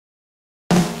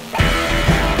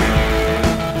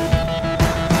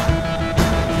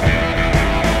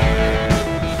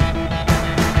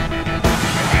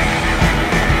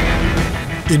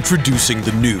Introducing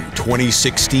the new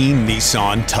 2016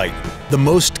 Nissan Titan. The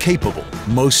most capable,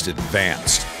 most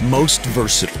advanced, most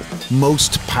versatile,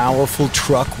 most powerful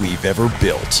truck we've ever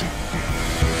built.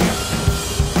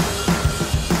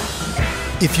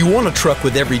 If you want a truck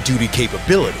with every duty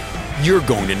capability, you're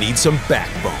going to need some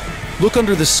backbone. Look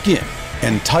under the skin,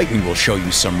 and Titan will show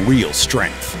you some real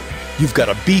strength. You've got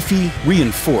a beefy,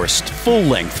 reinforced,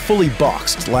 full-length, fully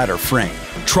boxed ladder frame.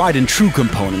 Tried and true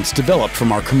components developed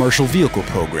from our commercial vehicle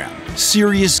program.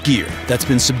 Serious gear that's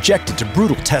been subjected to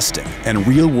brutal testing and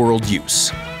real-world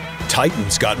use.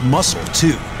 Titan's got muscle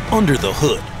too. Under the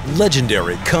hood,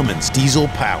 legendary Cummins diesel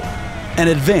power. An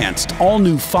advanced,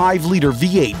 all-new 5-liter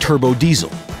V8 turbo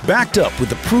diesel, backed up with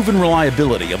the proven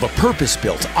reliability of a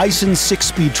purpose-built Aisin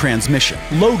 6-speed transmission,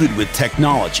 loaded with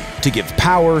technology to give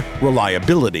power,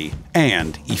 reliability,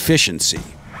 and efficiency.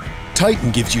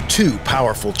 Titan gives you two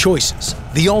powerful choices,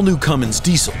 the all-new Cummins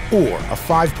diesel or a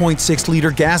 5.6-liter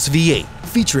gas V8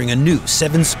 featuring a new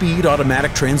 7-speed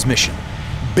automatic transmission.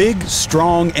 Big,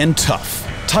 strong, and tough,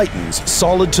 Titan's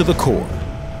solid to the core.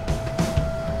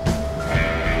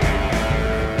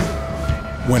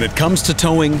 When it comes to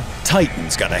towing,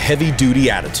 Titan's got a heavy-duty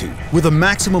attitude. With a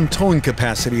maximum towing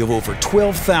capacity of over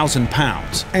 12,000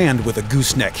 pounds and with a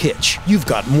gooseneck hitch, you've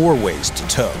got more ways to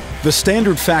tow. The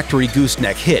standard factory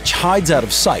gooseneck hitch hides out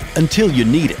of sight until you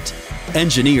need it.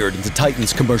 Engineered into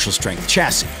Titan's commercial-strength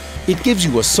chassis, it gives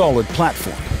you a solid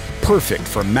platform, perfect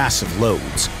for massive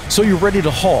loads, so you're ready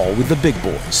to haul with the big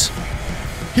boys.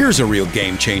 Here's a real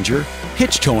game-changer.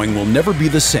 Hitch towing will never be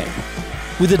the same.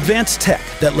 With advanced tech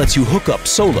that lets you hook up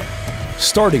solo,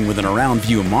 starting with an around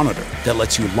view monitor that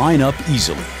lets you line up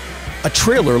easily. A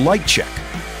trailer light check.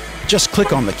 Just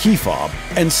click on the key fob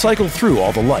and cycle through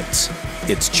all the lights.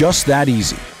 It's just that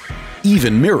easy.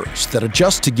 Even mirrors that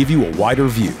adjust to give you a wider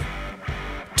view.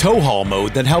 Tow haul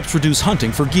mode that helps reduce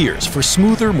hunting for gears for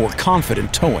smoother, more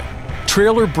confident towing.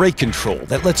 Trailer brake control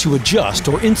that lets you adjust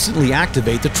or instantly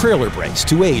activate the trailer brakes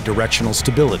to aid directional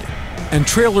stability. And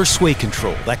trailer sway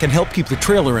control that can help keep the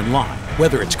trailer in line,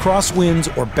 whether it's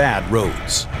crosswinds or bad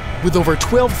roads. With over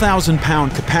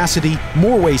 12,000-pound capacity,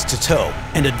 more ways to tow,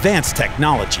 and advanced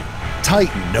technology,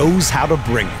 Titan knows how to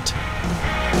bring it.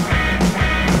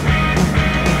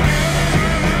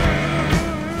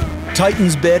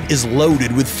 Titan's bed is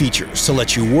loaded with features to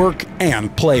let you work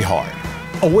and play hard.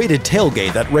 A weighted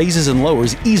tailgate that raises and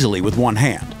lowers easily with one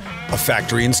hand. A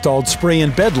factory-installed spray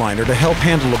and bed liner to help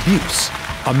handle abuse.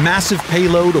 A massive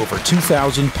payload over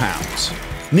 2,000 pounds.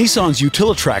 Nissan's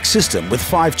Utilitrack system with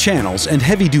 5 channels and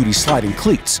heavy-duty sliding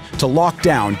cleats to lock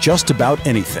down just about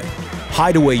anything.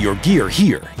 Hide away your gear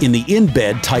here in the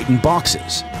in-bed Titan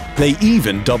boxes. They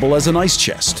even double as an ice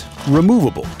chest.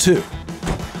 Removable, too.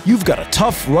 You've got a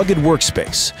tough, rugged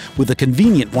workspace with a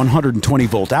convenient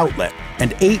 120-volt outlet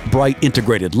and 8 bright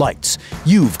integrated lights.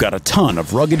 You've got a ton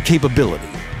of rugged capability,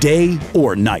 day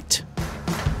or night.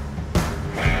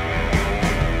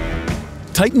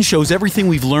 Titan shows everything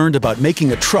we've learned about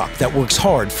making a truck that works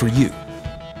hard for you.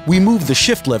 We move the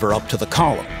shift lever up to the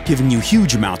column, giving you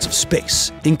huge amounts of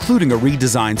space, including a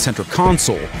redesigned center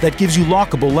console that gives you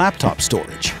lockable laptop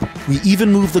storage. We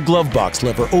even move the glove box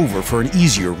lever over for an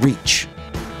easier reach.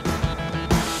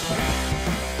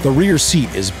 The rear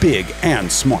seat is big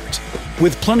and smart,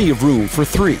 with plenty of room for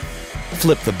 3.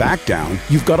 Flip the back down,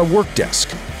 you've got a work desk.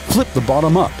 Flip the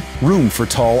bottom up, room for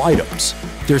tall items.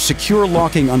 There's secure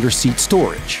locking under-seat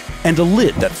storage, and a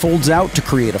lid that folds out to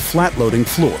create a flat-loading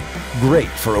floor. Great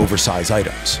for oversized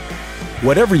items.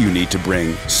 Whatever you need to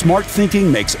bring, smart thinking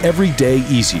makes every day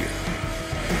easier.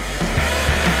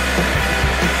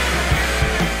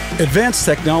 Advanced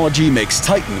technology makes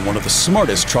Titan one of the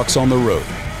smartest trucks on the road.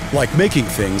 Like making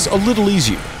things a little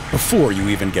easier before you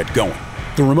even get going.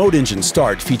 The remote engine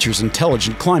start features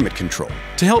intelligent climate control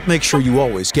to help make sure you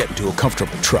always get into a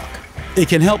comfortable truck. It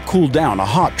can help cool down a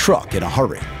hot truck in a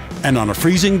hurry. And on a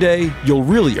freezing day, you'll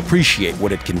really appreciate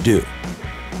what it can do.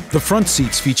 The front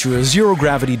seats feature a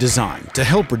zero-gravity design to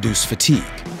help reduce fatigue.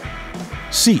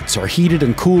 Seats are heated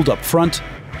and cooled up front,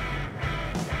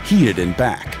 heated in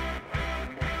back.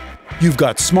 You've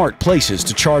got smart places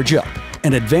to charge up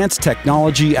and advanced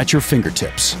technology at your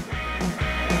fingertips.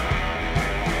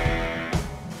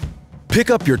 Pick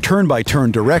up your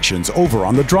turn-by-turn directions over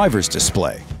on the driver's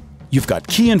display. You've got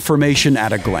key information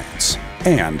at a glance,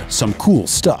 and some cool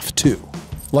stuff too,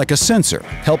 like a sensor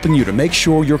helping you to make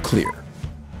sure you're clear.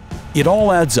 It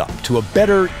all adds up to a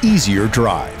better, easier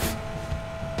drive.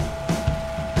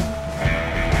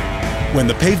 When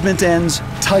the pavement ends,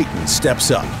 Titan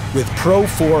steps up with Pro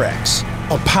 4X,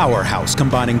 a powerhouse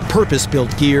combining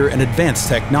purpose-built gear and advanced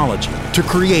technology to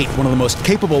create one of the most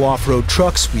capable off-road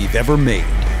trucks we've ever made.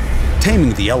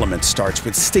 Taming the elements starts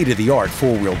with state-of-the-art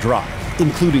four-wheel drive,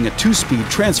 including a 2-speed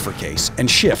transfer case and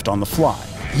shift on the fly.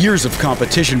 Years of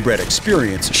competition-bred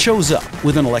experience shows up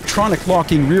with an electronic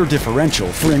locking rear differential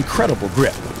for incredible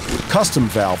grip,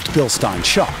 custom-valved Bilstein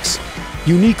shocks,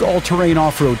 unique all-terrain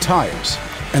off-road tires,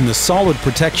 and the solid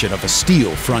protection of a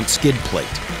steel front skid plate.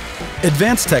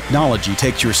 Advanced technology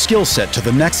takes your skill set to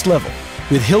the next level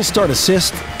with Hill Start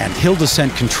Assist and Hill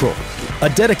Descent Control, a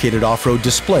dedicated off-road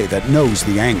display that knows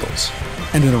the angles,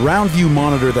 and an around-view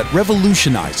monitor that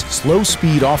revolutionizes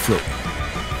low-speed off-roading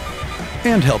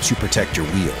and helps you protect your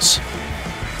wheels.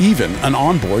 Even an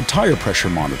onboard tire pressure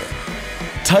monitor.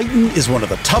 Titan is one of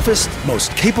the toughest,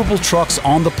 most capable trucks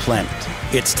on the planet.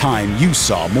 It's time you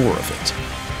saw more of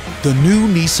it. The new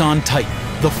Nissan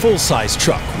Titan, the full-size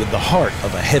truck with the heart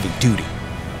of a heavy-duty.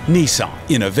 Nissan,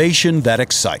 innovation that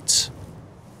excites.